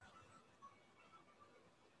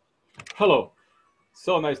Hello,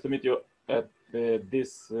 so nice to meet you at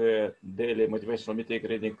this daily motivational meeting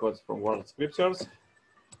reading quotes from World Scriptures.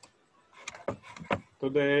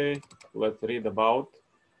 Today, let's read about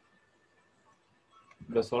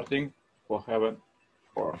the sorting for heaven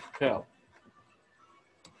or hell.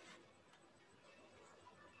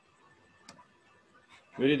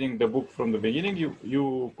 Reading the book from the beginning,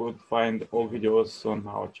 you could find all videos on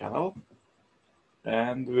our channel,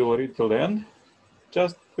 and we'll read till the end.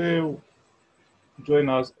 Just join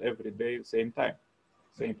us every day, same time,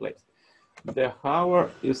 same place. The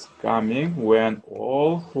hour is coming when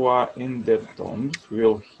all who are in the tombs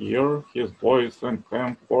will hear his voice and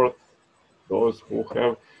come forth, those who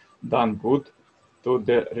have done good to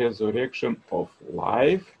the resurrection of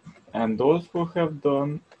life, and those who have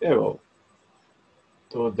done evil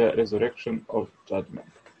to the resurrection of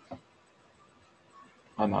judgment.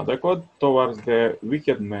 Another quote, towards the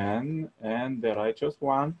wicked man and the righteous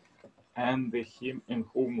one, and him in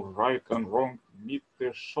whom right and wrong meet,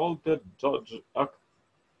 shall the judge act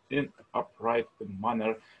in upright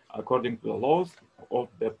manner according to the laws of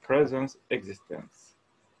the present existence.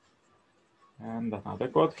 And another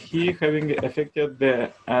quote, he having effected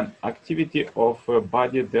an activity of a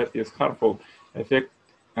body that is harmful, effect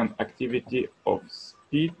an activity of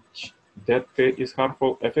speech that is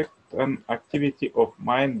harmful, effect an activity of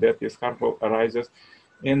mind that is harmful, arises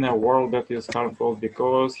in a world that is harmful,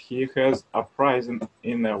 because he has uprising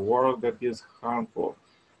in a world that is harmful.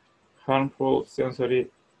 Harmful sensory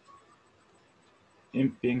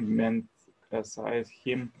impingement aside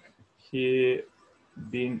him, he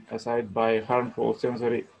being aside by harmful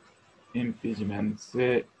sensory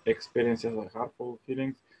impingements, experiences harmful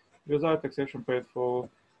feelings, without exception painful,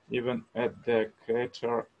 even at the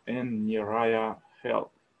creature in Niraya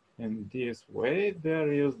hell. In this way,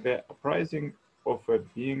 there is the uprising of a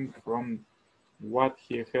being from what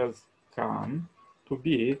he has come to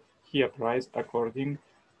be. He aprise according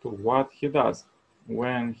to what he does.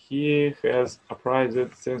 When he has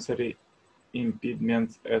apprised sensory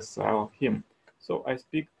impediments assail him. So I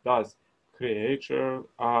speak thus, creatures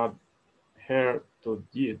are here to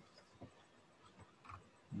deed.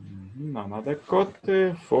 Another quote,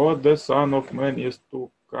 for the Son of Man is to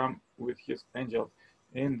come with his angels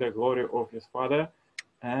in the glory of his Father,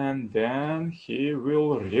 and then he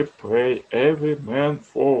will repay every man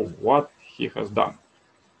for what he has done.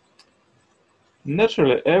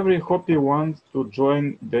 Naturally, every Hopi wants to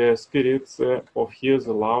join the spirits of his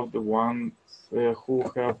loved ones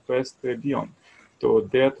who have passed beyond. To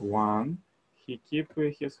that one, he keeps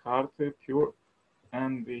his heart pure,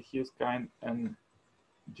 and he is kind and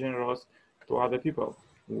generous to other people.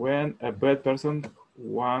 When a bad person,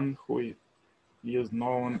 one who is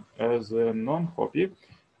known as a non-Hopi,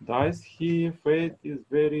 dies, his fate is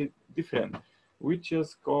very different, which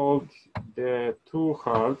is called the two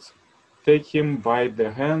hearts. Take him by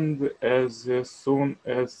the hand as soon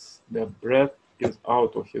as the breath is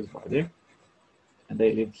out of his body, and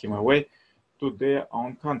they lead him away to their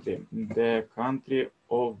own country. The country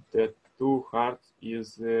of the two hearts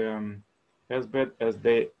is as bad as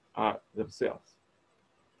they are themselves.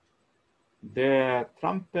 The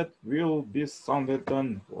trumpet will be sounded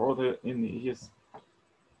and roared in his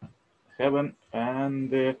heaven,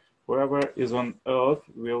 and whoever is on earth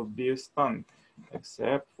will be stunned,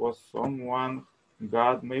 except for someone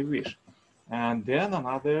God may wish. And then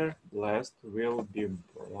another blast will be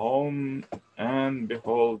blown, and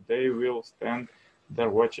behold, they will stand there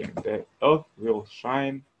watching. The earth will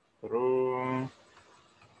shine through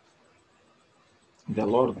the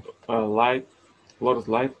Lord's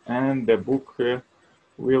light, and the book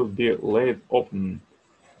will be laid open.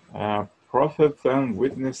 Prophets and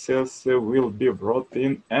witnesses will be brought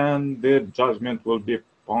in, and the judgment will be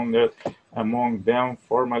pondered among them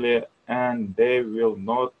formally, and they will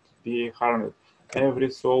not be harmed.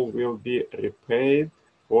 Every soul will be repaid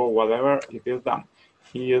for whatever it is done.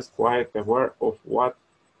 He is quite aware of what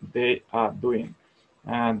they are doing.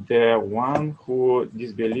 And the one who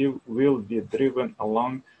disbelieves will be driven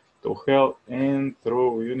along to hell in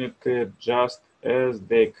through unity, just as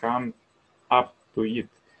they come up to it.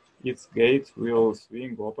 Its gates will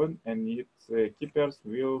swing open, and its keepers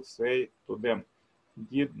will say to them,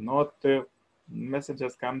 did not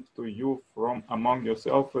messengers come to you from among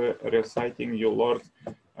yourself, reciting your Lord's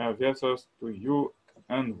verses to you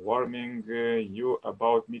and warning you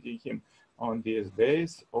about meeting him on these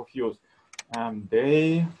days of use? And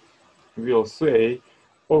they will say,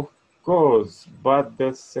 of course, but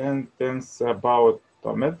the sentence about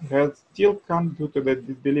torment has still come due to the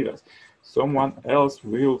disbelievers. Someone else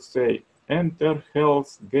will say, enter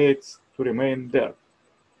hell's gates to remain there.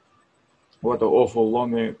 What an awful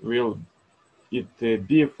longing will it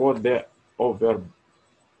be for the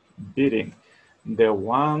overbearing. The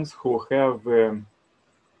ones who have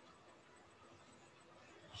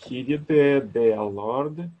heeded their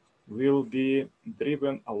Lord will be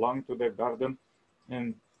driven along to the garden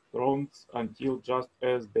and thrones until just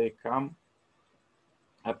as they come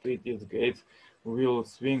at it, its gates will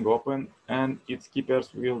swing open, and its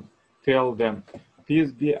keepers will tell them,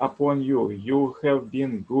 "Peace be upon you, you have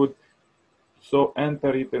been good, so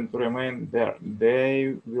enter it and remain there."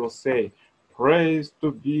 They will say, "Praise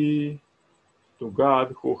to be to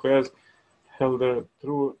God who has held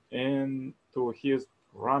true into his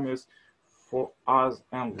promise for us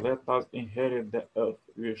and let us inherit the earth.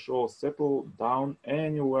 We shall settle down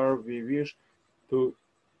anywhere we wish to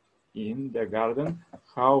in the garden."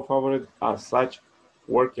 How favored are such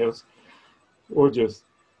workers, urges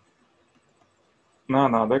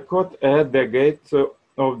another quote, "At the gates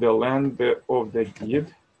of the land of the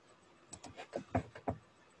dead,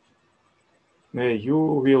 you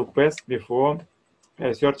will pass before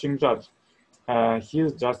a searching judge.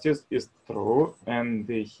 His justice is true, and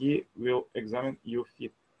he will examine you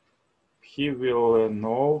fit. He will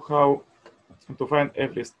know how to find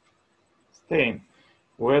every stain,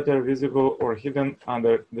 whether visible or hidden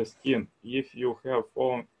under the skin. If you have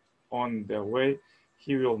fallen on the way,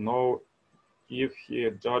 he will know. If he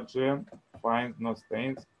judge finds no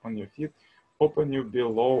stains on your feet, open you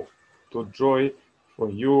below to joy, for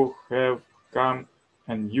you have come,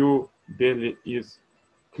 and your belly is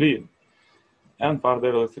clean." And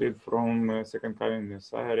further, let's read from Second Coming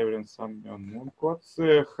Messiah, Reverend Samuel Moon quotes,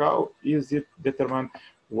 "How is it determined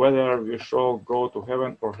whether we shall go to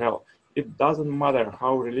heaven or hell? It doesn't matter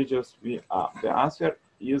how religious we are. The answer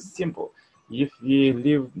is simple. If we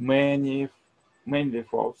live mainly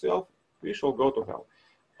for ourselves, we shall go to hell.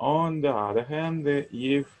 On the other hand,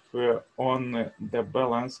 if on the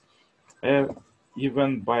balance,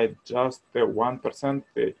 even by just 1%,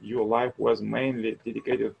 your life was mainly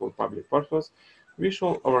dedicated for public purpose, we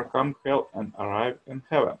shall overcome hell and arrive in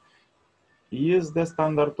heaven. Is the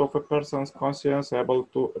standard of a person's conscience able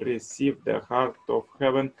to receive the heart of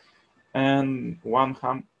heaven and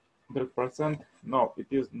 100%? No, it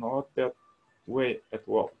is not that way at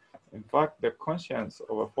all. In fact, the conscience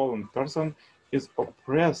of a fallen person is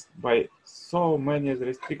oppressed by so many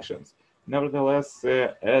restrictions. Nevertheless,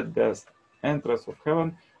 at the entrance of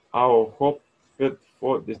heaven, our hope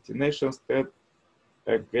for destination at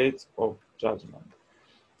a gates of judgment.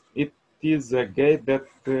 It is a gate that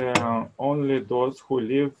only those who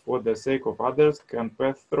live for the sake of others can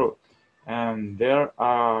pass through, and there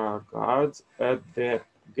are guards at the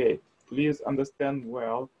gate. Please understand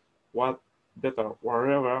well that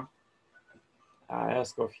wherever I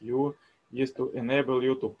ask of you is to enable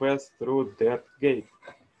you to pass through that gate.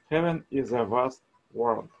 Heaven is a vast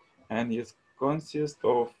world, and it consists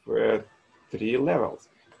of 3 levels.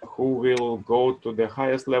 Who will go to the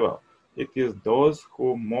highest level? It is those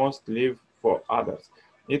who most live for others.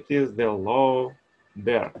 It is the law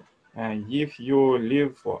there. And if you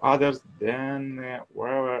live for others, then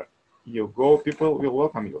wherever you go, people will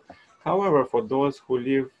welcome you. However, for those who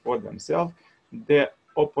live for themselves, the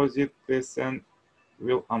opposite scene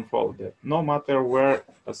will unfold. No matter where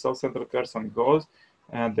a self-centered person goes,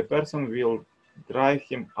 the person will drive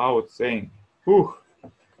him out, saying, "Whew,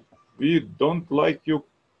 we don't like you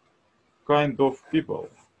kind of people."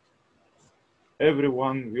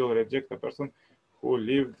 Everyone will reject a person who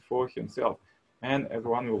lived for himself, and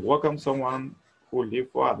everyone will welcome someone who lived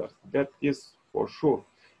for others. That is for sure.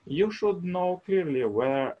 You should know clearly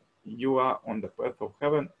whether you are on the path of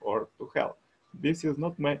heaven or to hell. This is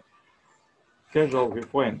not my casual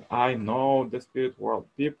viewpoint. I know the spirit world.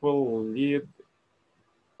 People lead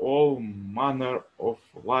all manner of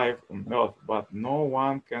life on earth, but no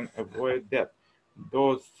one can avoid death.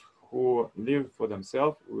 Those who live for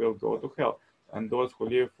themselves will go to hell, and those who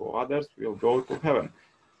live for others will go to heaven.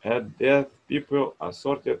 At death, people are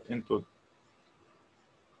sorted into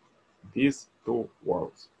these 2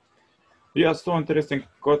 worlds. These are so interesting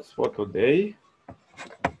quotes for today.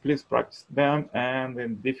 Please practice them, and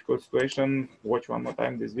in difficult situation, watch one more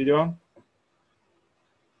time this video.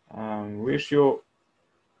 Wish you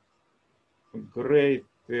a great,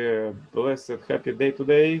 blessed, happy day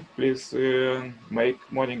today. Please make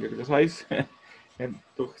morning exercise and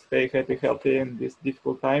to stay happy, healthy in this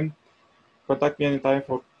difficult time. Contact me anytime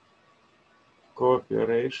for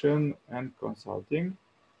cooperation and consulting.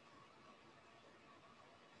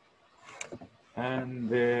 And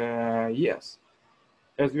yes,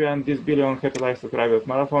 as we end this billion Happy Life Subscribers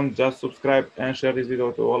Marathon, just subscribe and share this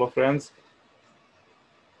video to all of friends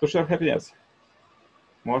to share happiness.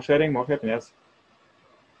 More sharing, more happiness.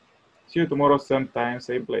 See you tomorrow, same time,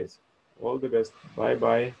 same place. All the best. Bye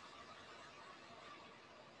bye.